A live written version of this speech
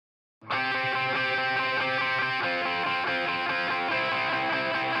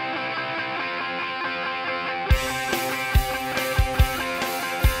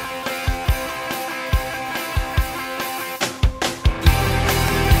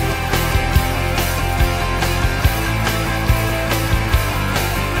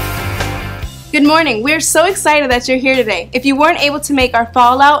Good morning. We're so excited that you're here today. If you weren't able to make our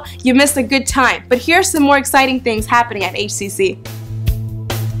fallout, you missed a good time. But here are some more exciting things happening at HCC.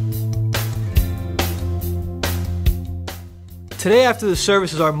 Today after the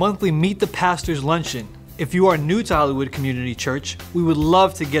service is our monthly Meet the Pastors Luncheon. If you are new to Hollywood Community Church, we would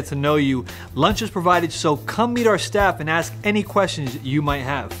love to get to know you. Lunch is provided, so come meet our staff and ask any questions you might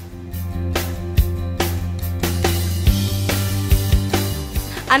have.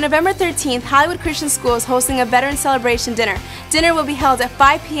 On November 13th, Hollywood Christian School is hosting a Veteran Celebration Dinner. Dinner will be held at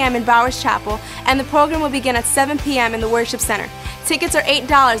 5 p.m. in Bowers Chapel, and the program will begin at 7 p.m. in the Worship Center. Tickets are $8,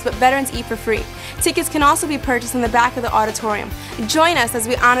 but veterans eat for free. Tickets can also be purchased in the back of the auditorium. Join us as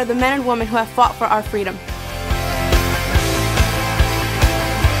we honor the men and women who have fought for our freedom.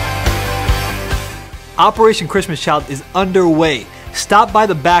 Operation Christmas Child is underway. Stop by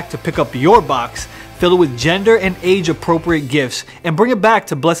the back to pick up your box. Fill it with gender and age appropriate gifts and bring it back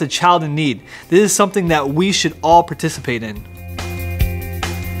to bless a child in need. This is something that we should all participate in.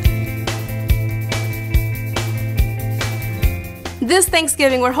 This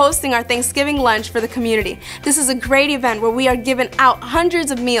Thanksgiving, we're hosting our Thanksgiving lunch for the community. This is a great event where we are giving out hundreds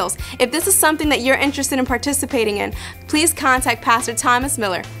of meals. If this is something that you're interested in participating in, please contact Pastor Thomas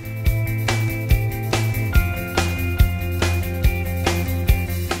Miller.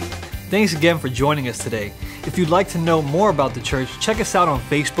 Thanks again for joining us today. If you'd like to know more about the church, check us out on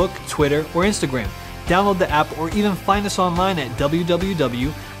Facebook, Twitter, or Instagram. Download the app or even find us online at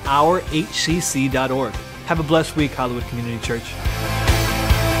www.ourhcc.org. Have a blessed week, Hollywood Community Church.